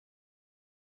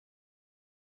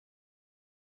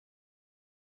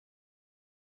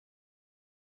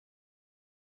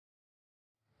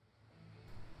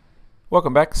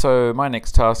Welcome back. So my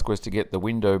next task was to get the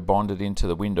window bonded into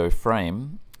the window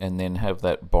frame and then have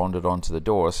that bonded onto the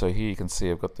door. So here you can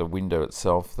see I've got the window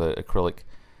itself, the acrylic,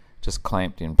 just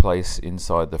clamped in place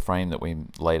inside the frame that we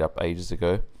laid up ages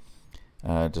ago,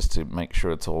 just to make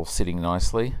sure it's all sitting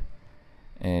nicely.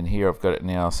 And here I've got it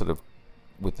now sort of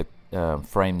with the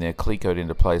frame there clecoed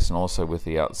into place, and also with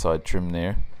the outside trim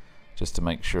there, just to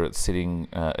make sure it's sitting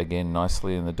again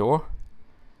nicely in the door.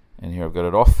 And here I've got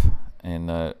it off,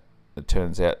 and it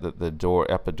turns out that the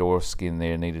upper door skin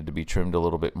there needed to be trimmed a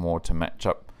little bit more to match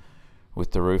up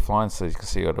with the roof line. So you can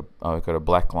see I've got a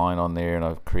black line on there, and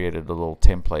I've created a little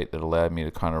template that allowed me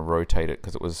to kind of rotate it,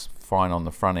 because it was fine on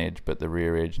the front edge but the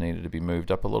rear edge needed to be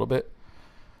moved up a little bit.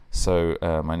 So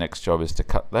my next job is to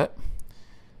cut that,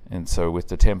 and so with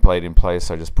the template in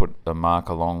place I just put a mark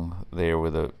along there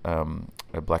with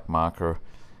a black marker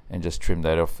and just trimmed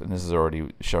that off, and this is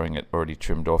already showing it already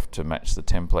trimmed off to match the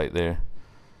template there.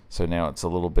 So now it's a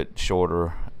little bit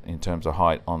shorter in terms of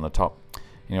height on the top.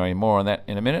 Anyway, more on that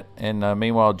in a minute. And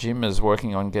meanwhile, Jim is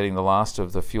working on getting the last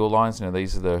of the fuel lines. Now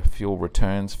these are the fuel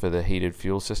returns for the heated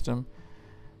fuel system.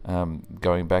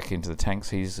 Going back into the tanks,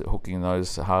 he's hooking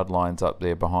those hard lines up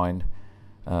there behind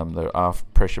the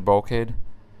aft pressure bulkhead,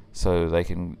 so they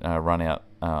can run out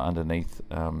underneath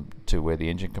to where the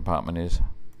engine compartment is.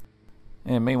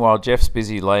 And meanwhile, Jeff's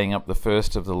busy laying up the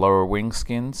first of the lower wing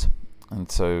skins. And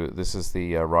so this is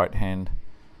the right hand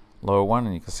lower one,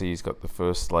 and you can see he's got the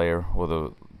first layer,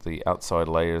 or the outside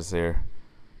layers there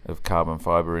of carbon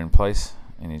fiber in place,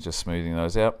 and he's just smoothing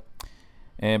those out.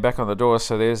 And back on the door,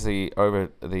 so there's the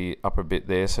upper bit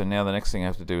there. So now the next thing I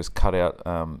have to do is cut out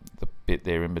the bit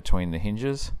there in between the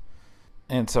hinges.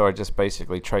 And so I just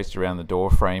basically traced around the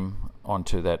door frame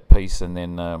onto that piece, and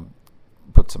then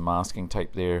put some masking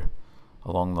tape there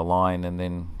along the line, and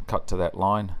then cut to that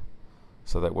line.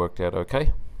 So that worked out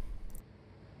okay.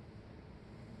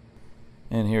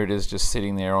 And here it is, just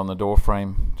sitting there on the door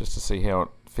frame, just to see how it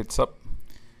fits up.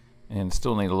 And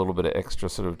still need a little bit of extra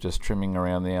sort of just trimming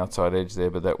around the outside edge there,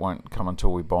 but that won't come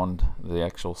until we bond the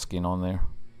actual skin on there.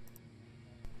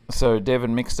 So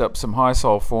Devon mixed up some high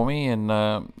sol for me, and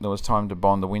there was time to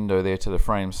bond the window there to the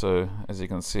frame. So as you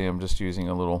can see, I'm just using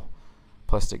a little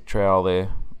plastic trowel there,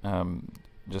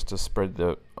 just to spread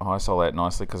the high sol out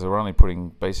nicely, because we're only putting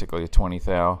basically a 20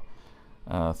 thou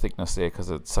thickness there, because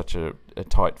it's such a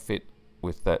tight fit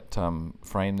with that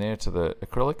frame there to the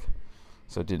acrylic,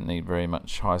 so it didn't need very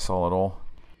much high sol at all.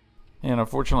 And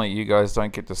unfortunately you guys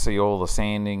don't get to see all the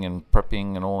sanding and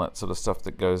prepping and all that sort of stuff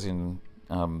that goes in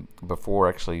before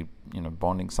actually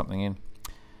bonding something in.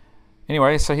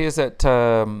 Anyway, so here's that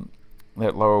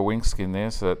lower wing skin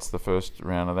there. So that's the first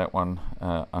round of that one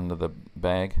under the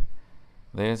bag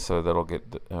there, so that'll get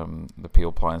the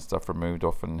peel ply and stuff removed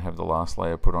off, and have the last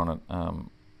layer put on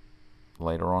it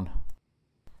later on.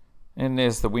 And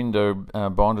there's the window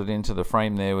bonded into the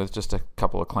frame there with just a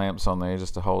couple of clamps on there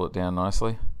just to hold it down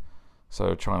nicely.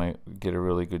 So trying to get a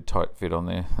really good tight fit on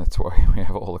there. That's why we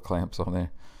have all the clamps on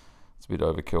there. It's a bit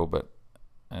overkill, but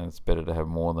it's better to have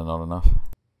more than not enough.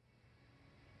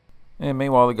 And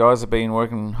meanwhile, the guys have been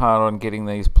working hard on getting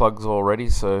these plugs all ready.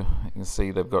 So you can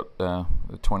see they've got the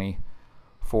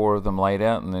 24 of them laid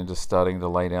out, and they're just starting to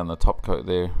lay down the top coat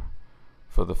there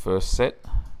for the first set.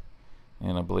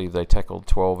 And I believe they tackled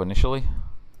 12 initially.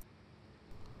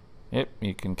 Yep,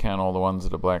 you can count all the ones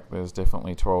that are black. There's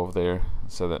definitely 12 there,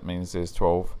 so that means there's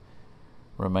 12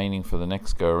 remaining for the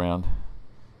next go around.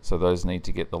 So those need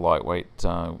to get the lightweight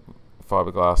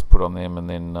fiberglass put on them, and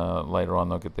then later on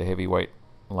they'll get the heavyweight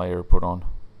layer put on.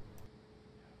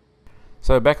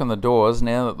 So back on the doors,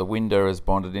 now that the window is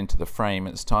bonded into the frame,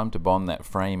 it's time to bond that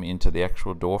frame into the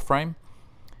actual door frame.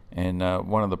 And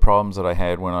one of the problems that I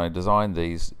had when I designed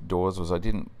these doors was I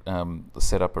didn't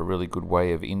set up a really good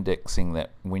way of indexing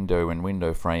that window and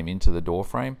window frame into the door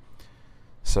frame.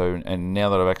 So, and now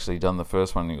that I've actually done the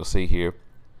first one, you'll see here,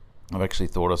 I've actually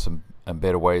thought of some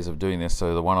better ways of doing this.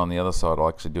 So the one on the other side I'll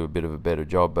actually do a bit of a better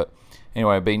job. But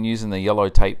anyway, I've been using the yellow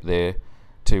tape there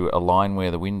to align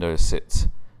where the window sits,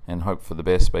 and hope for the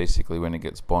best basically when it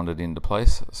gets bonded into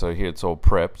place. So here it's all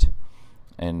prepped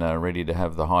and ready to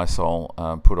have the high sol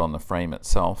put on the frame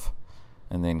itself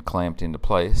and then clamped into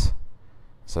place.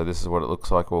 So this is what it looks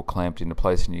like, all clamped into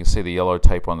place, and you can see the yellow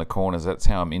tape on the corners. That's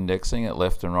how I'm indexing it,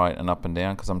 left and right and up and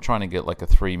down, because I'm trying to get like a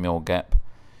 3mm gap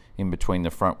in between the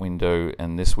front window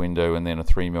and this window, and then a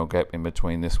 3mm gap in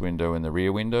between this window and the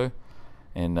rear window.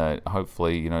 And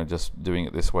hopefully, just doing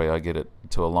it this way I get it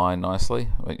to align nicely.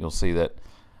 But you'll see that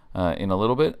in a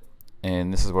little bit.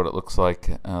 And this is what it looks like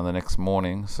the next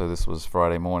morning. So this was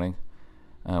Friday morning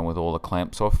with all the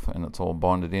clamps off, and it's all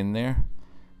bonded in there.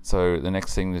 So the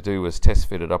next thing to do was test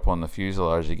fit it up on the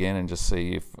fuselage again and just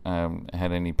see if it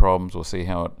had any problems. We'll see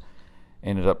how it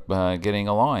ended up getting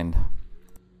aligned.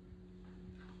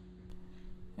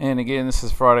 And again, this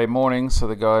is Friday morning, so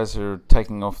the guys are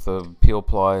taking off the peel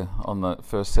ply on the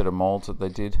first set of molds that they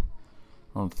did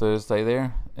on Thursday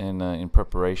there, and in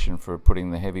preparation for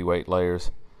putting the heavyweight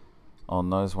layers on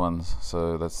those ones.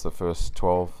 So that's the first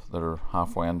 12 that are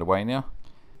halfway underway now.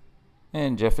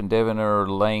 And Jeff and Devon are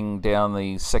laying down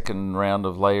the second round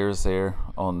of layers there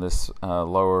on this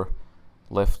lower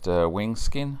left wing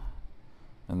skin.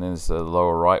 And there's the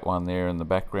lower right one there in the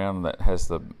background that has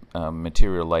the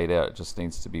material laid out. It just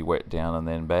needs to be wet down and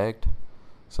then bagged.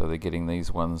 So they're getting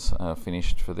these ones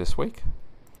finished for this week.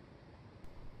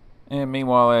 And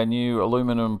meanwhile, our new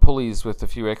aluminum pulleys with a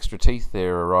few extra teeth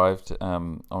there arrived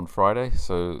on Friday.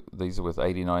 So these are with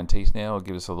 89 teeth now. It'll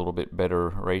give us a little bit better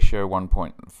ratio,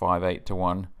 1.58 to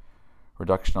 1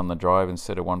 reduction on the drive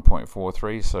instead of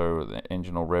 1.43. So the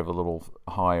engine will rev a little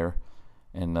higher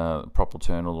and prop will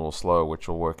turn a little slower, which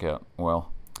will work out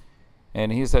well.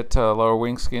 And here's that lower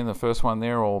wing skin, the first one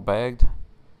there, all bagged.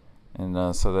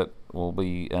 And so that will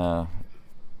be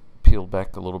peeled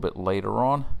back a little bit later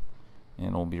on,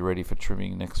 and will be ready for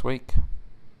trimming next week.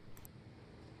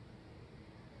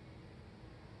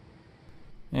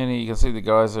 And you can see the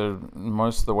guys are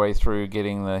most of the way through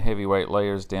getting the heavyweight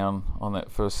layers down on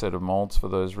that first set of molds for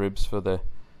those ribs for the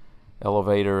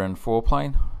elevator and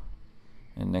foreplane.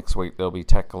 And next week they'll be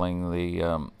tackling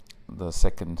the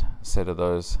second set of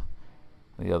those,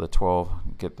 the other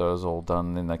 12, get those all done,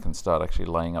 and then they can start actually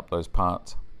laying up those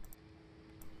parts.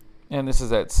 And this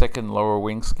is that second lower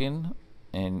wing skin.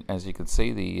 And as you can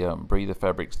see, the breather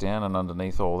fabric's down, and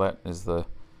underneath all that is the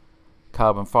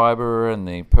carbon fiber and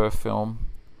the perf film,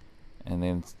 and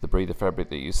then the breather fabric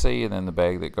that you see, and then the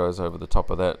bag that goes over the top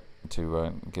of that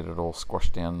to get it all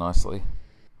squashed down nicely.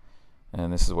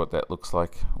 And this is what that looks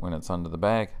like when it's under the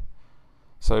bag.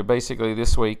 So basically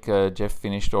this week Jeff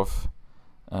finished off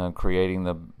creating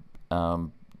the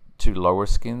two lower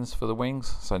skins for the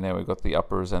wings. So now we've got the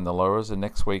uppers and the lowers, and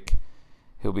next week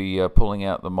he'll be pulling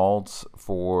out the molds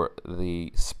for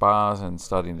the spars and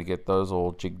starting to get those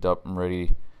all jigged up and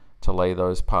ready to lay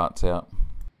those parts out.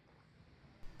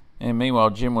 And meanwhile,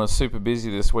 Jim was super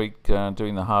busy this week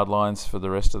doing the hard lines for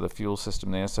the rest of the fuel system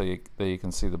there. So there you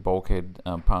can see the bulkhead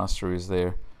pass-throughs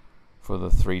there for the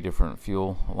 3 different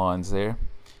fuel lines there.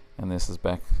 And this is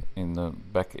back in the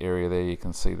back area there. You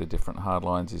can see the different hard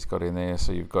lines he's got in there.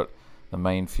 So you've got the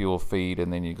main fuel feed,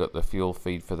 and then you've got the fuel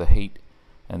feed for the heat,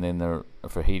 and then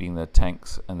for heating the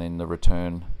tanks, and then the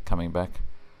return coming back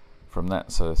from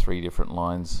that. So 3 different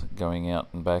lines going out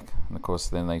and back, and of course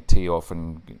then they tee off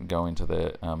and go into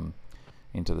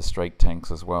the straight tanks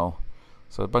as well.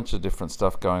 So a bunch of different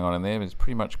stuff going on in there. It's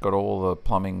pretty much got all the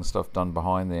plumbing stuff done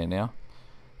behind there now.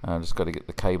 Just got to get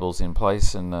the cables in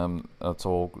place, and it's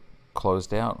all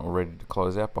closed out or ready to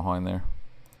close out behind there.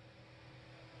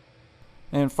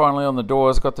 And finally on the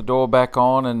doors, got the door back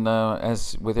on, and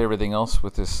as with everything else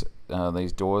with this,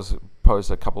 these doors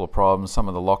posed a couple of problems. Some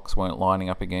of the locks weren't lining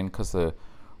up again because the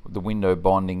window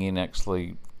bonding in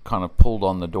actually kind of pulled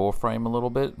on the door frame a little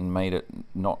bit and made it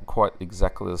not quite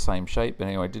exactly the same shape. But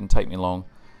anyway, it didn't take me long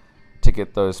to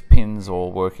get those pins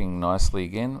all working nicely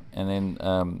again. And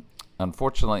then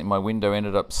unfortunately my window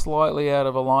ended up slightly out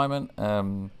of alignment.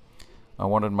 I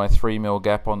wanted my 3mm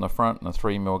gap on the front and a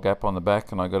 3mm gap on the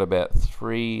back, and I got about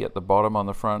 3 at the bottom on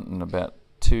the front and about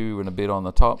 2 and a bit on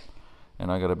the top,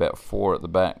 and I got about 4 at the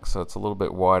back. So it's a little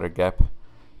bit wider gap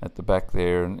at the back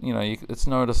there, and you know, it's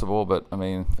noticeable, but I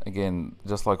mean, again,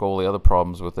 just like all the other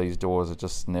problems with these doors, it's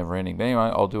just never ending. But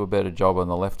anyway, I'll do a better job on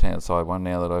the left hand side one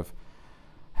now that I've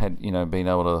had, you know, been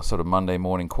able to sort of Monday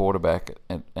morning quarterback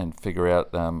and figure out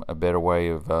a better way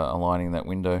of aligning that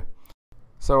window.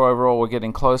 So overall, we're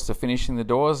getting close to finishing the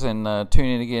doors, and tune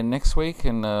in again next week,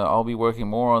 and I'll be working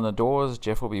more on the doors.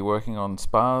 Jeff will be working on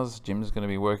spars. Jim's going to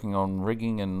be working on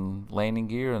rigging and landing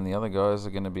gear, and the other guys are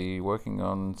going to be working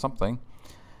on something.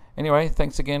 Anyway,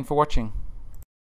 thanks again for watching.